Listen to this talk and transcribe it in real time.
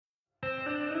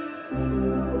Welcome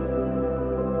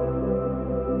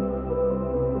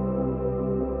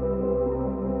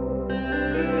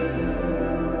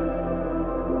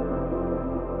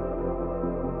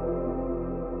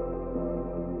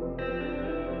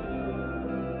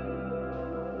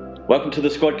to the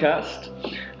Squadcast.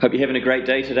 Hope you're having a great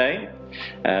day today.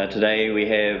 Today we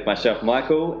have myself,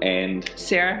 Michael, and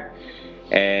Sarah.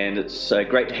 And it's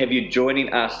great to have you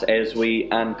joining us as we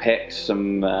unpack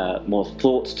some more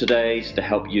thoughts today to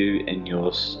help you in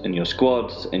your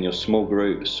squads, in your small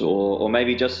groups, or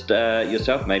maybe just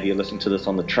yourself. Maybe you're listening to this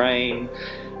on the train,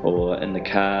 or in the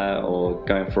car, or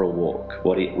going for a walk.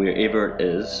 Wherever it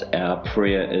is, our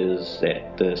prayer is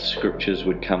that the scriptures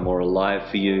would come more alive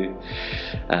for you,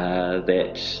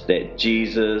 that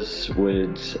Jesus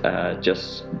would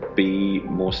just be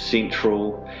more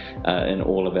central in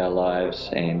all of our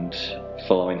lives, and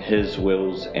following His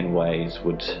wills and ways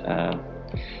would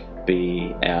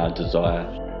be our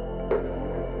desire.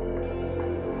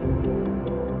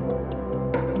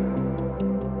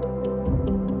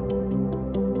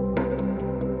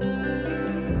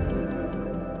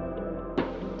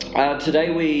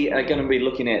 Today we are going to be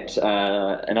looking at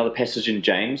another passage in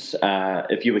James.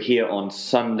 If you were here on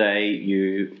Sunday,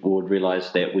 you would realise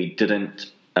that we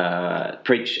didn't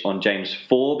preach on James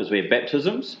 4 because we have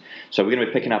baptisms. So we're going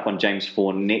to be picking up on James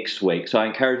 4 next week. So I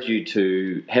encourage you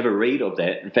to have a read of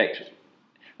that. In fact,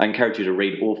 I encourage you to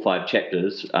read all 5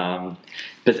 chapters.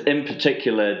 But in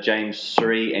particular, James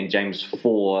 3 and James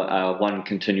 4 are one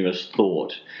continuous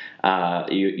thought.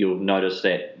 You'll notice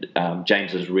that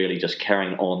James is really just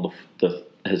carrying on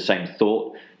his same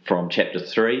thought from chapter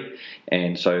 3,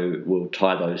 and so we'll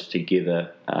tie those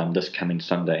together this coming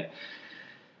Sunday.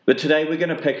 But today we're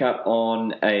going to pick up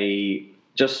on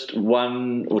just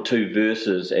 1 or 2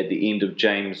 verses at the end of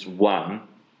James 1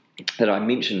 that I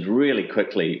mentioned really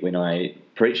quickly when I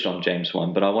preached on James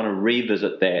 1, but I want to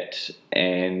revisit that,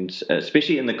 and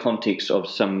especially in the context of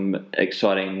some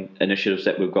exciting initiatives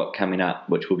that we've got coming up,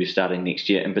 which will be starting next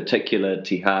year, in particular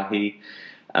Te Hāhi.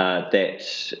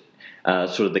 That's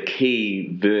sort of the key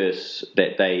verse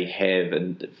that they have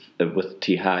with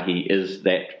Te Hāhi is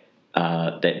that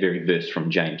very verse from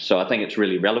James. So I think it's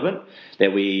really relevant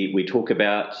that we talk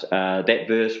about that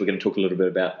verse. We're going to talk a little bit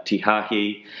about Te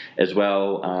Hāhi as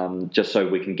well, just so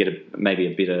we can get maybe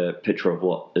a better picture of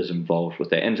what is involved with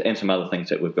that, and some other things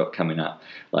that we've got coming up,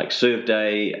 like Serve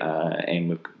Day, and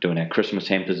we're doing our Christmas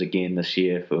hampers again this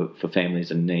year for families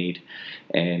in need,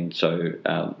 and so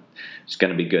it's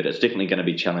going to be good. It's definitely going to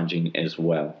be challenging as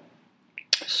well.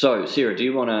 So, Sarah, do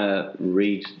you want to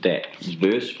read that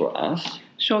verse for us?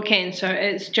 Sure can. So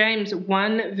it's James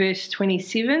 1 verse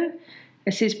 27.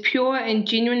 It says, "Pure and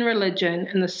genuine religion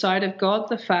in the sight of God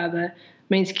the Father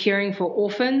means caring for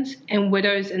orphans and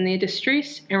widows in their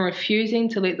distress and refusing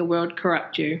to let the world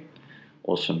corrupt you."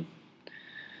 Awesome.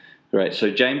 Great.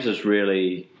 So James is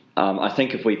really, I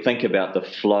think if we think about the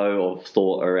flow of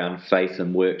thought around faith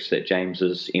and works that James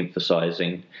is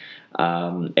emphasizing,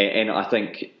 and I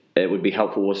think it would be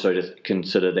helpful also to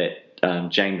consider that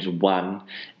James 1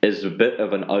 is a bit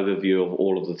of an overview of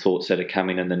all of the thoughts that are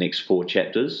coming in the next 4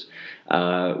 chapters.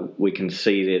 We can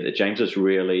see there that James is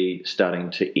really starting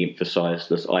to emphasize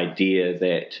this idea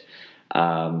that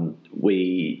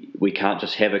we can't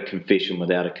just have a confession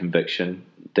without a conviction,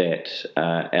 that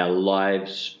our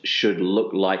lives should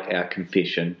look like our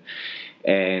confession,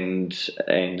 and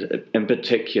in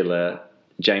particular,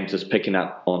 James is picking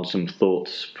up on some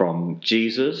thoughts from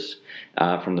Jesus,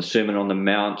 from the Sermon on the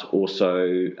Mount,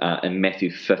 also in Matthew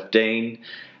 15,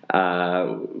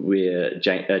 where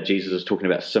Jesus is talking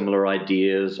about similar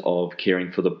ideas of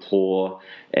caring for the poor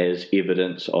as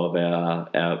evidence of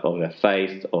our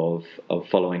faith, of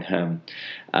following Him.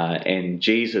 And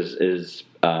Jesus is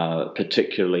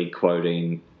particularly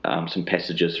quoting some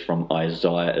passages from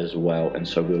Isaiah as well, and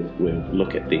so we'll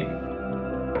look at them.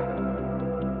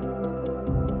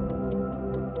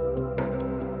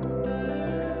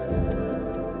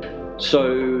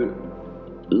 So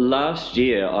last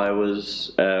year I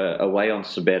was away on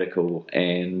sabbatical,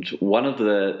 and one of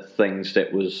the things that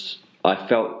I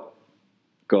felt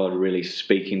God really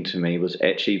speaking to me was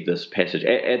actually this passage.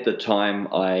 At the time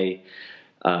I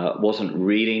wasn't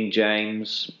reading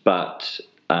James, but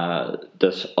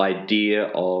this idea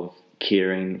of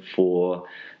caring for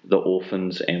the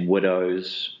orphans and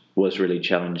widows was really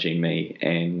challenging me,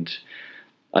 and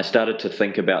I started to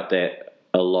think about that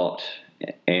a lot,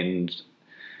 and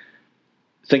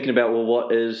thinking about, well,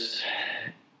 what is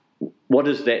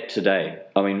that today?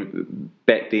 I mean,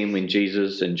 back then when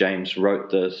Jesus and James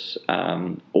wrote this,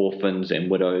 orphans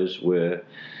and widows were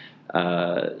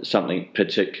something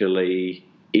particularly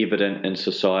evident in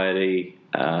society.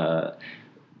 A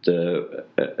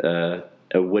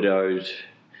widowed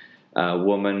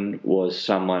woman was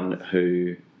someone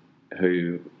who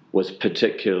was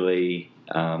particularly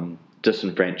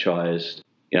disenfranchised.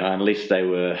 Unless they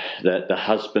were the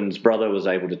husband's brother was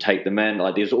able to take them in.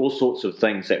 Like, there's all sorts of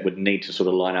things that would need to sort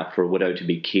of line up for a widow to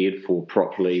be cared for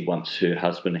properly once her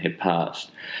husband had passed.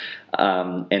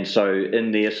 And so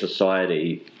in their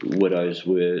society, widows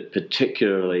were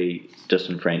particularly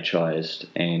disenfranchised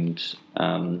and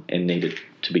needed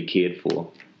to be cared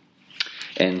for.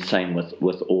 And same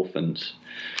with orphans.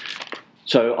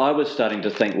 So I was starting to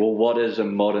think, well, what is a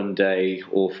modern day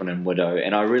orphan and widow?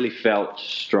 And I really felt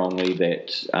strongly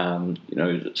that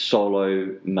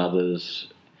solo mothers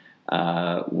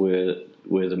were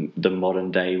the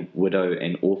modern day widow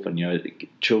and orphan.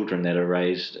 Children that are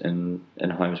raised in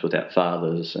homes without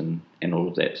fathers and all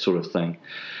of that sort of thing.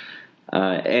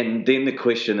 And then the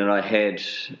question that I had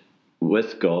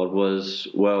with God was,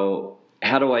 well,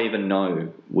 how do I even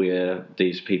know where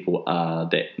these people are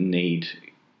that need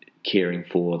caring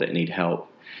for, that need help?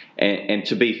 And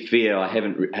to be fair, I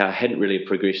hadn't really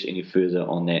progressed any further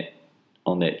on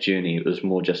that journey. It was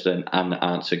more just an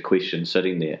unanswered question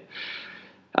sitting there.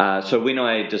 So when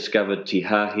I discovered Te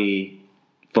Hahi,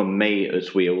 for me,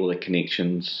 it's where all the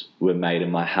connections were made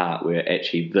in my heart, where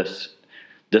actually this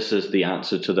is the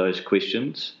answer to those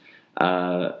questions.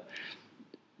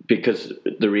 Because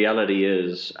the reality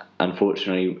is,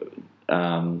 unfortunately,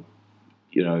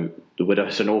 the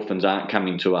widows and orphans aren't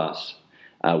coming to us.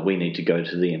 We need to go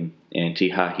to them. And Te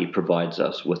Hahi provides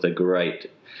us with a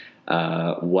great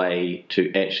way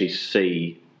to actually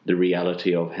see the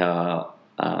reality of how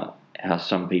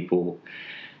some people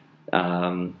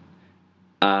are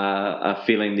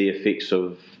feeling the effects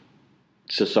of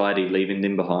society leaving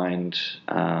them behind,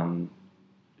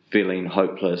 feeling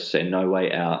hopeless and no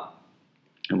way out.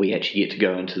 And we actually get to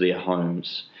go into their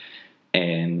homes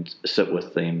and sit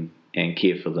with them and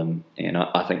care for them. And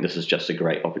I think this is just a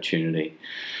great opportunity.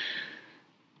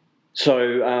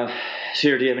 So,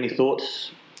 Sarah, do you have any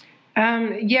thoughts? Well,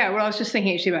 I was just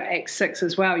thinking actually about Acts 6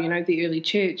 as well, the early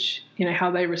church,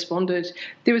 how they responded.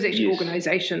 There was actually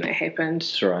organisation that happened.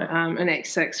 That's right. In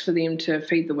Acts 6 for them to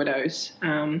feed the widows.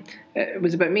 It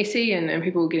was a bit messy and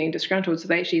people were getting disgruntled, so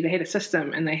they had a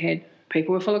system and they had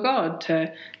people who were full of God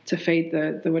to feed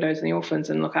the widows and the orphans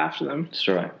and look after them. That's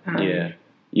right.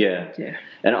 Yeah.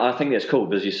 And I think that's cool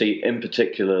because you see, in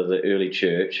particular, the early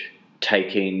church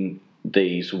taking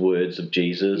these words of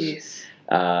Jesus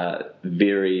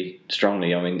very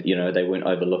strongly. I mean, they weren't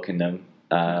overlooking them.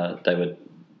 They were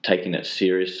taking it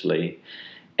seriously.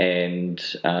 And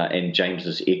James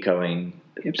is echoing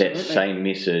that same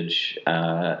message,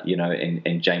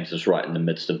 and James is right in the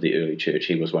midst of the early church.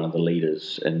 He was one of the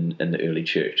leaders in the early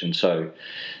church. And so,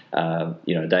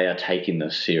 they are taking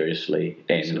this seriously.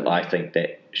 And absolutely. I think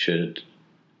that should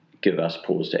give us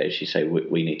pause to actually say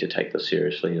we need to take this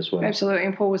seriously as well. Absolutely,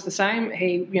 and Paul was the same.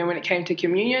 He, when it came to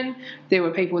communion, there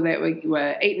were people that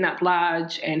were eating up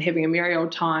large and having a merry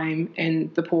old time,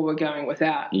 and the poor were going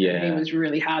without. Yeah. And he was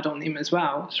really hard on them as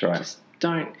well. That's right. Just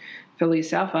don't fill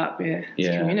yourself up.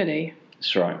 It's community.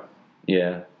 That's right.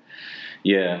 Yeah.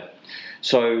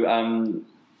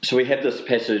 So we have this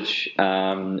passage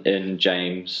in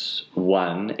James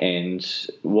 1, and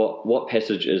what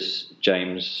passage is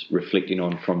James reflecting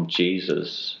on from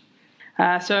Jesus?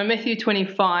 So in Matthew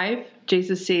 25,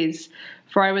 Jesus says,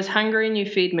 "For I was hungry and you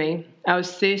fed me. I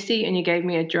was thirsty and you gave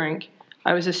me a drink.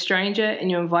 I was a stranger and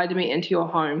you invited me into your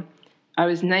home. I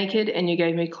was naked and you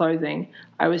gave me clothing.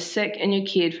 I was sick and you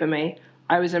cared for me.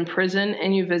 I was in prison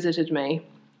and you visited me."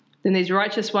 Then these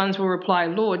righteous ones will reply,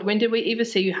 "Lord, when did we ever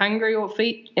see you hungry or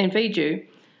feed you,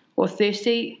 or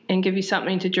thirsty and give you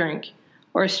something to drink,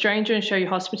 or a stranger and show you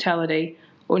hospitality,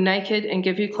 or naked and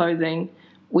give you clothing?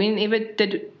 Whenever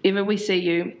did ever we see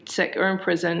you sick or in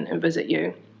prison and visit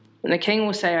you?" And the king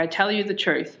will say, "I tell you the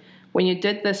truth. When you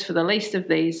did this for the least of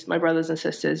these, my brothers and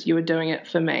sisters, you were doing it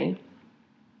for me."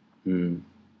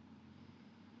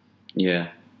 Yeah.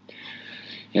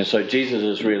 So Jesus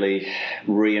is really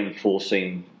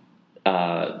reinforcing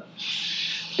the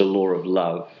law of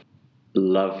love.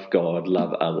 Love God,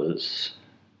 love others.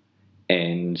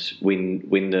 And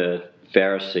when the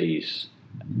Pharisees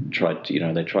tried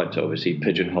to obviously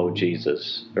pigeonhole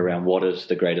Jesus around what is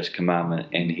the greatest commandment,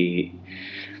 and he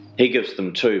gives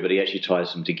them two, but he actually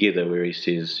ties them together where he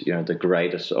says, the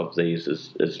greatest of these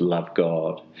is love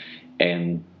God,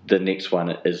 and the next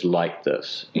one is like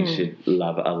this. He said,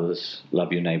 love others,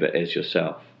 love your neighbour as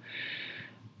yourself.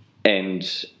 And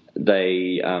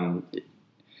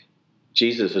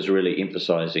Jesus is really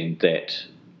emphasising that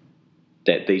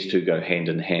these two go hand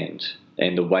in hand.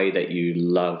 and the way that you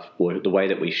love, or the way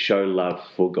that we show love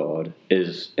for God,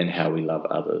 is in how we love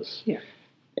others. Yeah.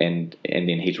 And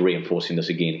then he's reinforcing this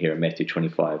again here in Matthew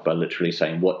 25 by literally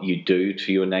saying, what you do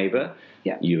to your neighbour,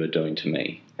 you are doing to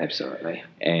me. Absolutely.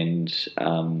 And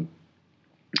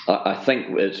I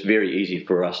think it's very easy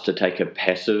for us to take a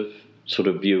passive sort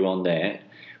of view on that,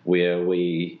 where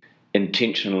we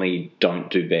intentionally don't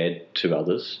do bad to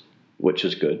others, which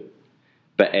is good.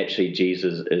 But actually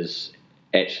Jesus is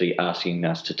actually asking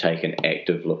us to take an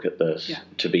active look at this,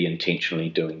 to be intentionally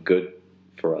doing good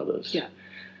for others. Yeah.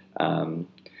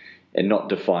 And not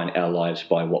define our lives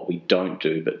by what we don't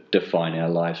do, but define our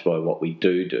lives by what we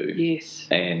do. Yes.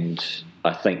 And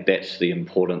I think that's the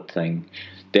important thing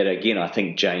that, again, I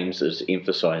think James is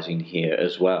emphasizing here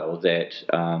as well, that,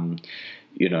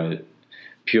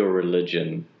 pure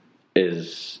religion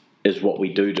is what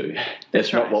we do.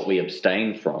 It's not what we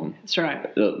abstain from. That's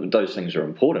right. Those things are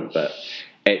important, but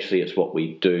actually it's what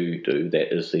we do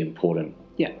that is the important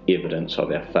evidence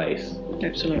of our faith.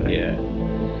 Absolutely. Yeah.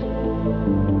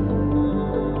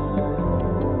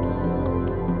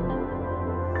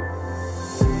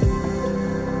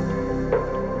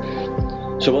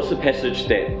 So what's the passage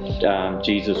that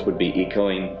Jesus would be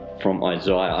echoing from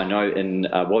Isaiah? I know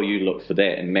while you look for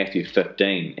that, in Matthew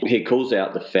 15, he calls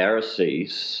out the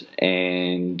Pharisees,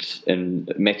 and in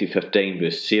Matthew 15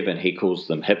 verse 7, he calls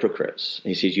them hypocrites.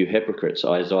 He says, "You hypocrites,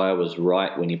 Isaiah was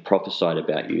right when he prophesied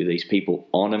about you. These people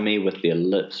honour me with their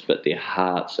lips, but their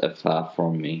hearts are far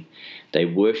from me. They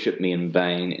worship me in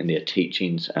vain, and their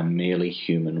teachings are merely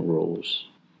human rules."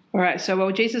 All right, so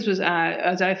Jesus was,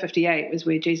 Isaiah 58 was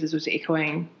where Jesus was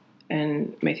echoing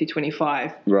in Matthew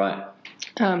 25. Right.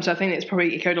 So I think that's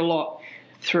probably echoed a lot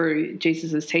through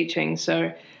Jesus' teaching.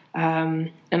 So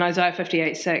in Isaiah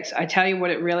 58:6, "I tell you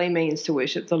what it really means to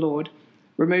worship the Lord.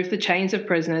 Remove the chains of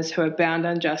prisoners who are bound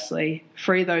unjustly.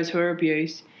 Free those who are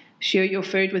abused. Share your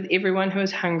food with everyone who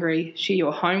is hungry. Share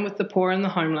your home with the poor and the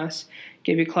homeless.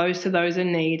 Give your clothes to those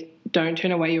in need. Don't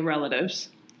turn away your relatives.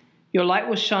 Your light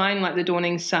will shine like the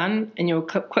dawning sun, and you'll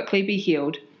quickly be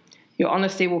healed. Your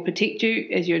honesty will protect you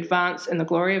as you advance, and the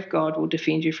glory of God will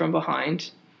defend you from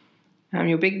behind.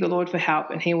 You'll beg the Lord for help,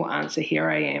 and he will answer, 'Here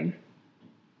I am.'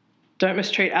 Don't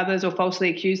mistreat others or falsely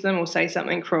accuse them or say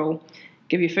something cruel.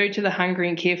 Give your food to the hungry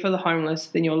and care for the homeless.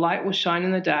 Then your light will shine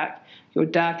in the dark. Your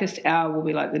darkest hour will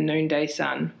be like the noonday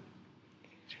sun."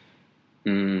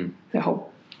 The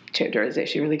whole chapter is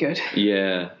actually really good.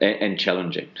 Yeah, and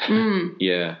challenging.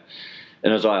 Yeah.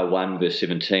 In Isaiah 1 verse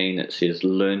 17 it says,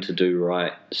 "Learn to do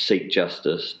right, seek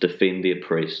justice, defend the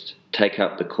oppressed, take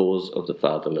up the cause of the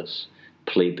fatherless,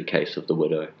 plead the case of the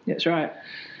widow." That's right.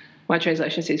 My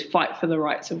translation says, "Fight for the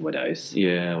rights of widows."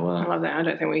 Yeah, wow. I love that. I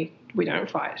don't think we don't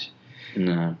fight.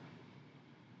 No.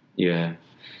 Yeah.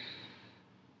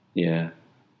 Yeah.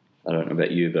 I don't know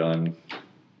about you, but I'm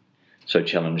so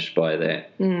challenged by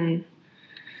that.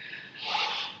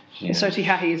 Yeah. So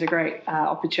Tihahi is a great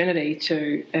opportunity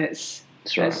to, it's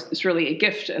really a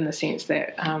gift in the sense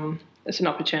that it's an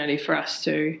opportunity for us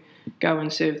to go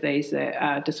and serve these that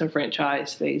are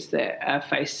disenfranchised, these that are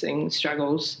facing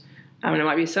struggles. It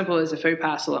might be as simple as a food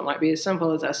parcel. It might be as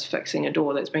simple as us fixing a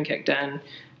door that's been kicked in.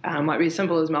 It might be as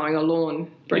simple as mowing a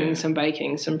lawn, bringing some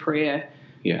baking, some prayer,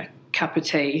 a cup of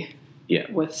tea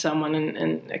with someone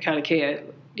in a karakia.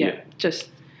 Just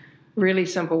really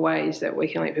simple ways that we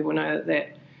can let people know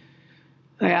that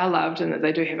they are loved and that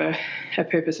they do have a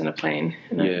purpose and a plan.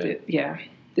 And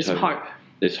there's hope.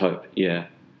 There's hope, yeah,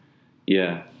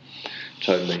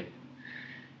 totally.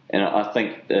 And I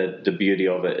think the beauty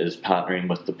of it is partnering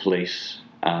with the police.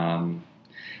 And,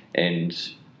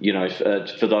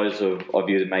 for those of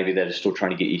you that maybe that are still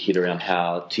trying to get your head around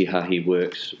how Tihahi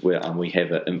works, where we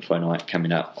have an info night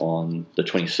coming up on the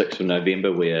 26th of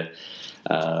November where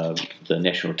the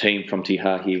national team from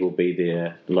Tihahi will be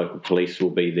there, the local police will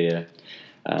be there.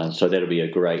 So that'll be a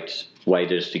great way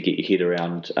just to get your head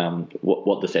around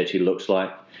what this actually looks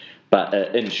like.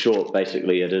 But in short,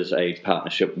 basically, it is a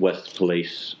partnership with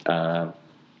police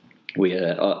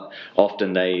where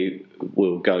often they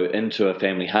will go into a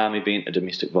family harm event, a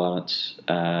domestic violence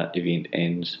event,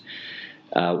 and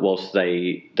whilst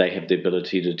they have the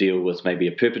ability to deal with maybe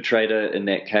a perpetrator in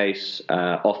that case,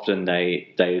 often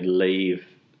they leave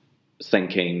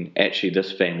thinking, actually,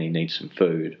 this family needs some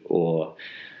food, or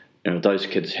those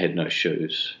kids had no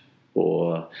shoes,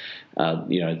 or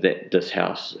that this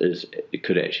house it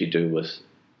could actually do with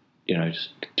just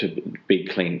to be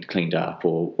cleaned up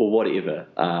or whatever,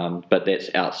 but that's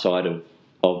outside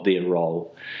of their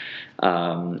role,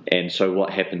 and so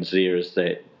what happens there is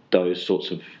that those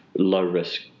sorts of low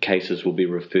risk cases will be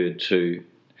referred to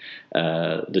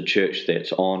the church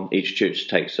that's on. Each church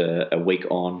takes a week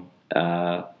on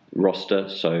roster.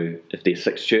 So if there's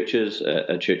 6 churches,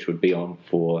 a church would be on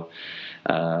for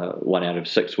 1 out of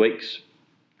 6 weeks.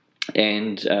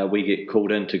 And we get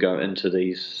called in to go into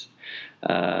these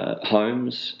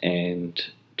homes and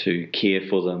to care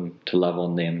for them, to love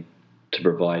on them, to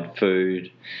provide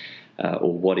food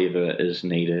or whatever is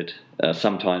needed.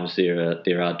 Sometimes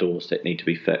there are doors that need to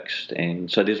be fixed, and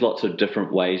so there's lots of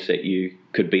different ways that you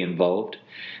could be involved.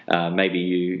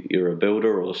 Maybe you're a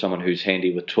builder or someone who's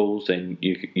handy with tools, and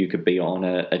you could be on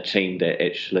a team that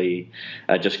actually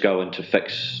just go in to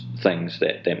fix things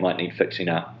that might need fixing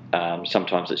up.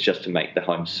 Sometimes it's just to make the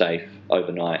home safe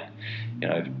overnight,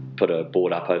 put a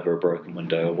board up over a broken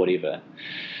window or whatever.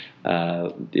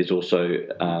 There's also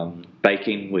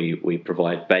baking. We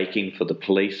provide baking for the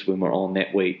police when we're on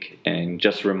that week, and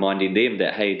just reminding them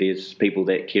that, hey, there's people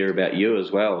that care about you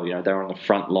as well. They're on the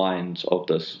front lines of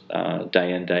this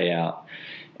day in, day out.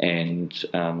 And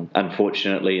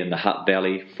unfortunately, in the Hutt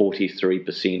Valley,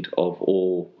 43% of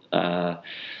all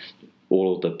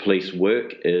of the police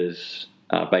work is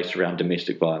based around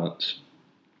domestic violence.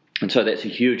 And so that's a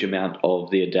huge amount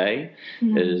of their day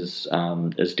is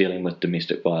dealing with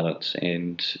domestic violence,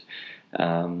 and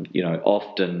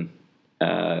often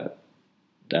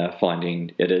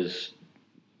finding it is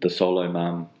the solo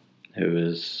mum who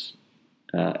is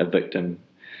a victim,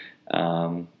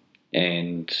 and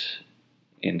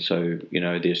so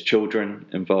there's children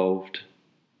involved,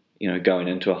 going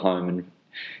into a home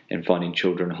and finding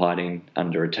children hiding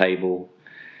under a table.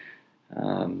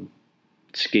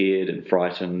 Scared and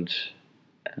frightened,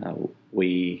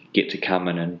 we get to come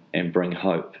in and bring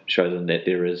hope, show them that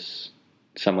there is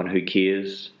someone who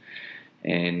cares,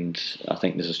 and I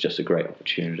think this is just a great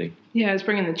opportunity. Yeah, it's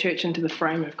bringing the church into the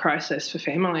frame of crisis for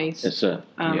families. That's it.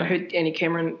 I heard Annie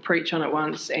Cameron preach on it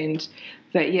once, and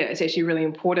that, it's actually really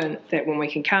important that when we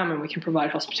can come and we can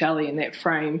provide hospitality in that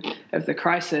frame of the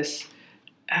crisis,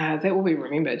 that will be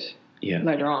remembered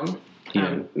later on.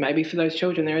 Maybe for those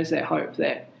children there is that hope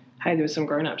that, hey, there were some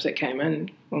grown-ups that came in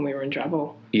when we were in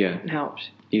trouble and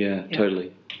helped. Yeah,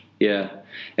 totally. Yeah.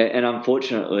 And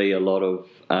unfortunately, a lot of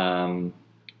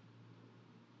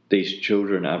these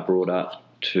children are brought up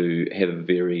to have a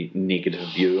very negative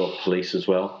view of police as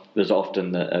well. There's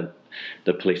often the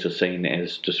police are seen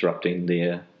as disrupting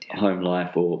their home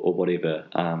life or whatever.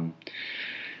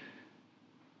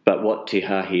 But what Te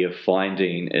Hāhi are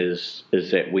finding is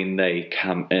that when they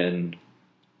come in,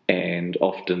 and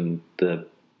often the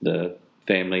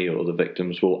family or the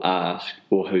victims will ask,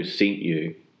 well, who sent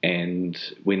you? And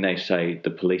when they say the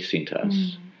police sent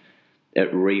us,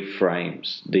 it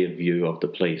reframes their view of the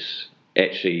police,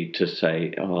 actually to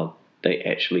say, oh, they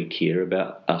actually care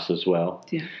about us as well.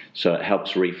 Yeah. So it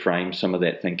helps reframe some of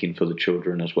that thinking for the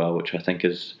children as well, which I think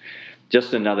is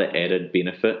just another added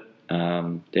benefit,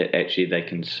 that actually they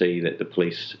can see that the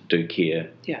police do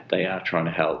care. Yeah. They are trying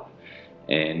to help,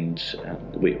 and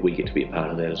we get to be a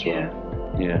part of that as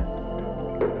well. Yeah.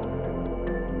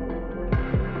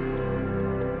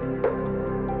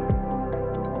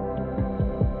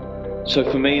 So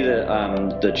for me,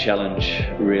 the challenge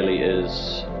really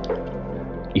is,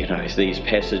 these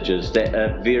passages that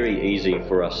are very easy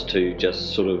for us to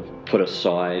just sort of put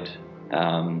aside,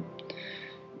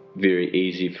 very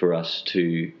easy for us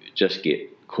to just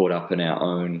get caught up in our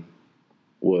own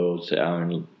worlds, our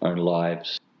own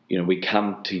lives. We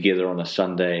come together on a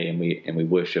Sunday and we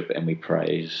worship and we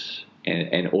praise,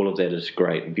 and all of that is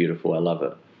great and beautiful. I love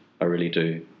it. I really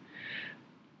do.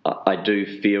 I do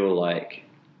feel like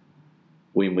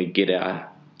when we get our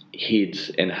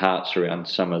heads and hearts around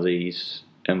some of these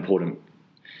important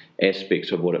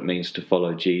aspects of what it means to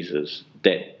follow Jesus,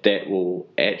 that will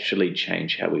actually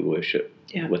change how we worship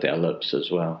with our lips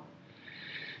as well.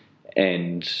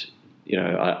 And,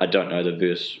 I don't know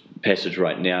the passage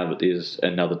right now, but there's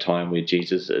another time where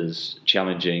Jesus is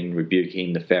challenging,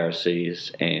 rebuking the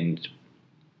Pharisees, and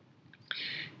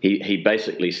he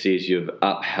basically says, you've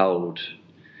upheld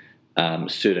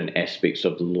certain aspects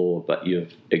of the law, but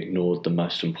you've ignored the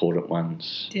most important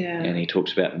ones. Yeah. And he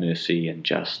talks about mercy and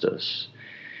justice,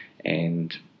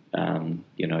 and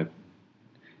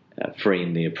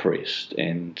freeing the oppressed,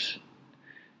 and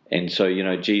so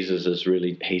Jesus is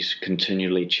really, he's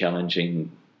continually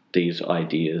challenging these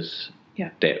ideas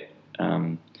that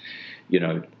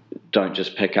don't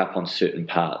just pick up on certain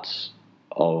parts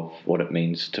of what it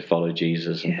means to follow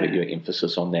Jesus and put your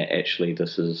emphasis on that. Actually,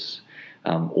 this is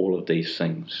all of these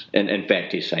things, and in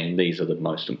fact he's saying these are the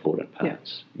most important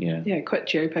parts. Quit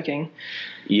cherry picking.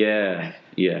 And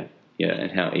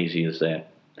how easy is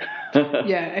that?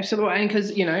 Yeah, absolutely. And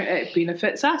because, it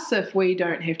benefits us if we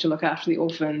don't have to look after the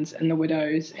orphans and the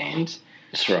widows. And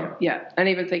That's right. yeah, and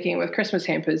even thinking with Christmas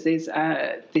hampers, there's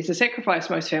a sacrifice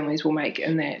most families will make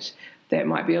in that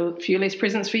might be a few less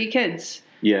presents for your kids.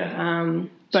 Yeah.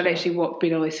 But actually, what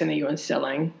better lesson are you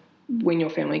instilling when your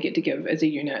family get to give as a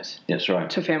unit? That's right.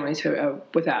 To families who are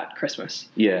without Christmas.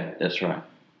 Yeah, that's right.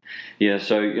 Yeah,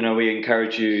 so, we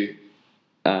encourage you,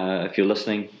 if you're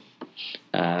listening,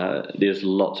 there's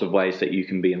lots of ways that you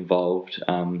can be involved.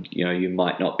 You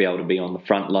might not be able to be on the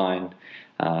front line,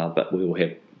 but we will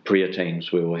have prayer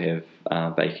teams, we will have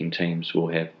baking teams, we'll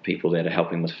have people that are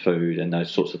helping with food and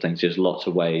those sorts of things. There's lots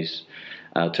of ways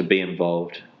to be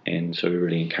involved, and so we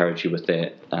really encourage you with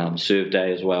that. Serve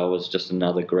Day as well was just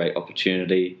another great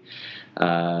opportunity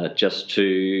just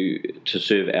to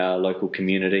serve our local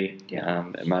community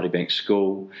at Marty Banks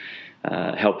School,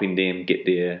 helping them get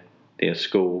their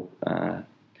school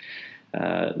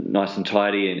nice and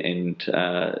tidy,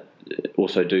 and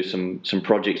also do some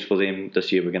projects for them.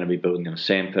 This year we're going to be building a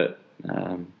sandpit,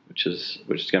 which is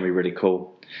going to be really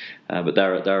cool. But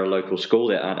they're a local school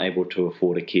that aren't able to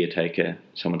afford a caretaker,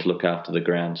 someone to look after the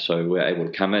ground. So we're able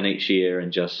to come in each year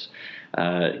and just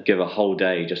give a whole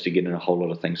day just to get in a whole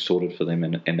lot of things sorted for them,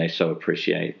 and they so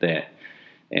appreciate that.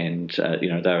 And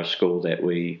they're a school that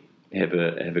we have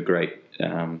a great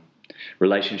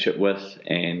relationship with,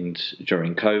 and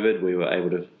during COVID we were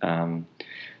able to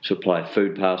supply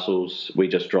food parcels. We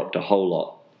just dropped a whole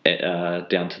lot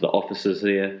down to the offices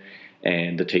there,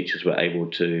 and the teachers were able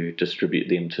to distribute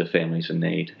them to families in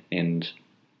need. And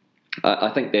I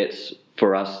think that's,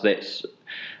 for us, that's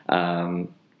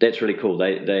really cool.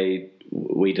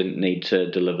 We didn't need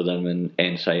to deliver them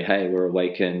and say, hey, we're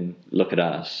Awaken, look at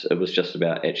us. It was just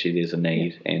about, actually there's a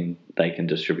need, and they can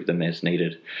distribute them as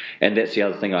needed. And that's the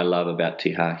other thing I love about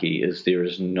Te Haki, is there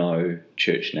is no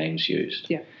church names used.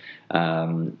 Yeah.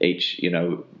 When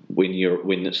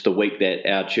it's the week that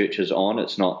our church is on,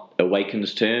 it's not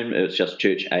Awaken's term, it's just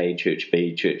Church A, Church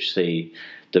B, Church C.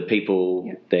 The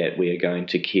people that we are going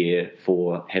to care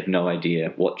for have no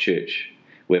idea what church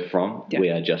we're from. We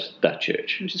are just that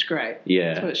church, which is great.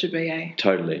 Yeah, that's what it should be. Eh?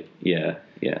 Totally. Yeah.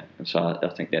 And so I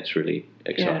think that's really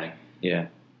exciting. Yeah.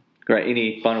 Great.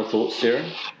 Any final thoughts, Sarah?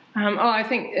 I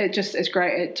think it's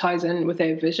great. It ties in with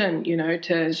our vision,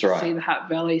 to see the Hutt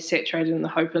Valley saturated in the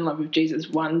hope and love of Jesus,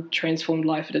 one transformed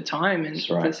life at a time. And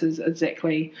this is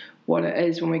exactly what it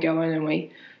is when we go in and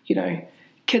we,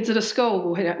 kids at a school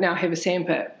will now have a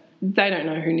sandpit. They don't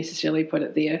know who necessarily put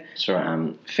it there. That's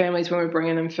right. Families, when we're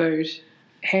bringing in food,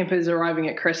 hampers arriving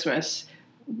at Christmas,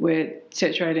 we're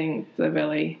saturating the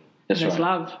valley in His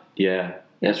love. Yeah.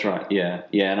 That's right, yeah.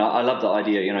 And I love the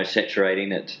idea,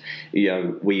 saturating it.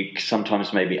 We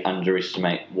sometimes maybe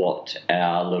underestimate what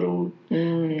our little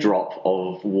drop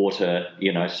of water,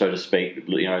 so to speak,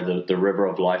 the river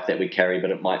of life that we carry, but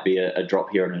it might be a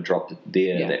drop here and a drop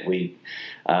there that we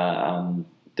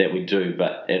do,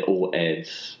 but it all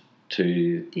adds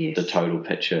to the total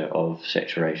picture of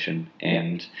saturation.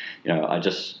 And, I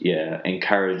just,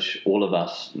 encourage all of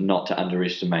us not to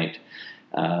underestimate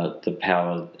the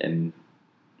power and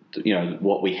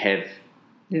what we have,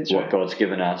 God's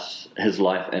given us, His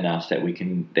life in us that we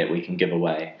can give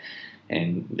away,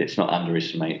 and let's not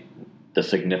underestimate the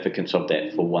significance of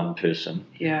that for one person.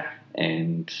 Yeah.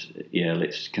 And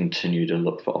let's continue to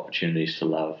look for opportunities to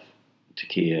love, to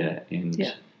care,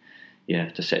 and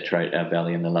to saturate our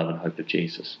valley in the love and hope of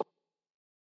Jesus.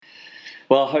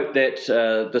 Well, I hope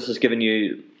that this has given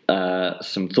you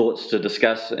some thoughts to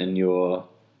discuss in your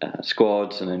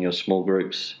squads and in your small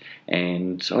groups,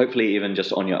 and hopefully even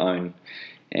just on your own.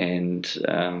 And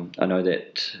I know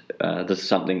that this is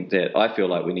something that I feel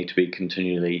like we need to be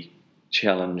continually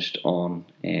challenged on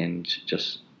and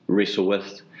just wrestle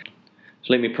with. So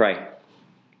let me pray.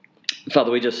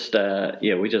 Father, we just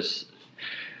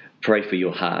pray for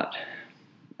your heart.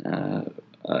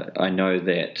 I know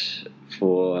that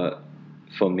for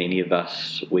many of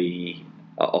us, we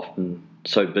are often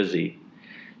so busy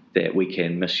that we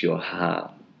can miss your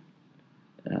heart.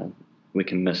 We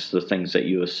can miss the things that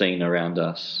you are seeing around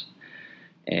us,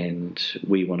 and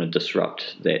we want to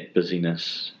disrupt that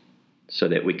busyness so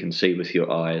that we can see with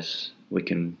your eyes, we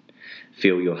can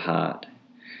feel your heart,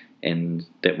 and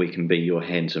that we can be your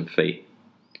hands and feet.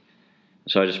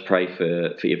 So I just pray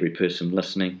for every person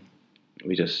listening.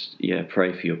 We just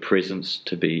pray for your presence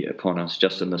to be upon us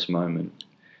just in this moment,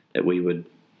 that we would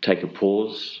take a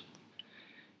pause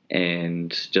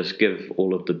and just give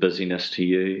all of the busyness to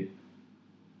you,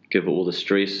 give all the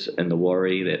stress and the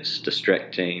worry that's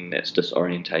distracting, that's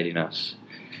disorientating us,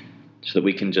 so that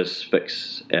we can just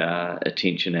fix our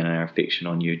attention and our affection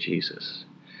on you, Jesus.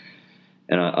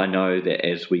 And I know that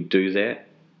as we do that,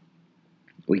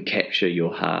 we capture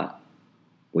your heart.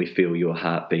 We feel your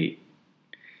heartbeat.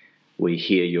 We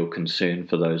hear your concern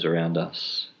for those around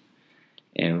us.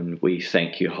 And we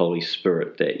thank you, Holy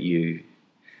Spirit, that you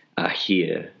are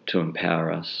here to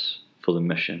empower us for the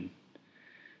mission.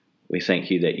 We thank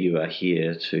you that you are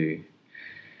here to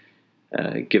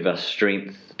give us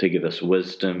strength, to give us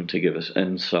wisdom, to give us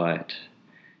insight.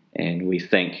 And we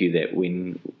thank you that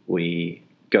when we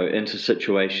go into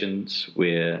situations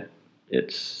where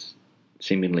it's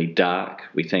seemingly dark,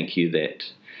 we thank you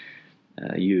that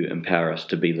you empower us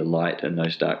to be the light in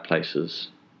those dark places.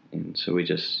 And so we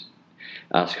just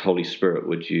ask, Holy Spirit,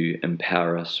 would you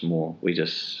empower us more? We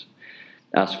just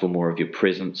ask for more of your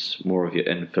presence, more of your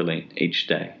infilling each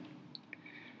day.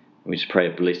 We just pray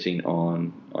a blessing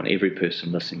on every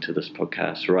person listening to this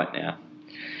podcast right now.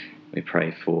 We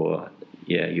pray for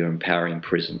your empowering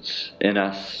presence in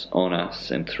us, on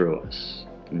us, and through us.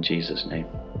 In Jesus' name.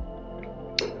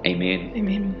 Amen.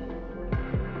 Amen.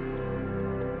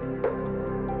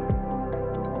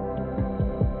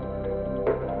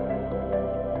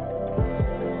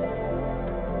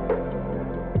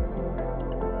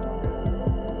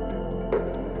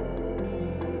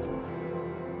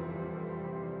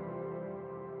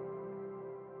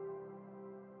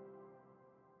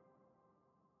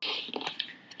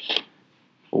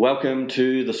 Welcome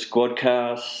to the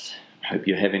Squadcast. Hope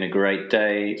you're having a great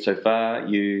day so far. Let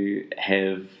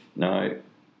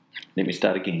me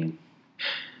start again.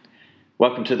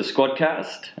 Welcome to the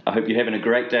Squadcast. I hope you're having a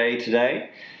great day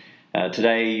today.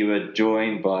 Today you are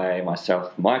joined by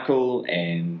myself, Michael,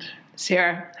 and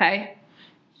Sarah. Hey.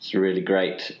 It's really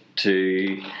great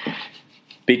to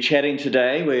be chatting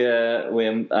today. We're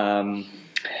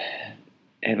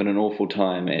having an awful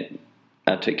time at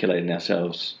articulating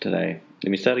ourselves today. Let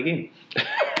me start again.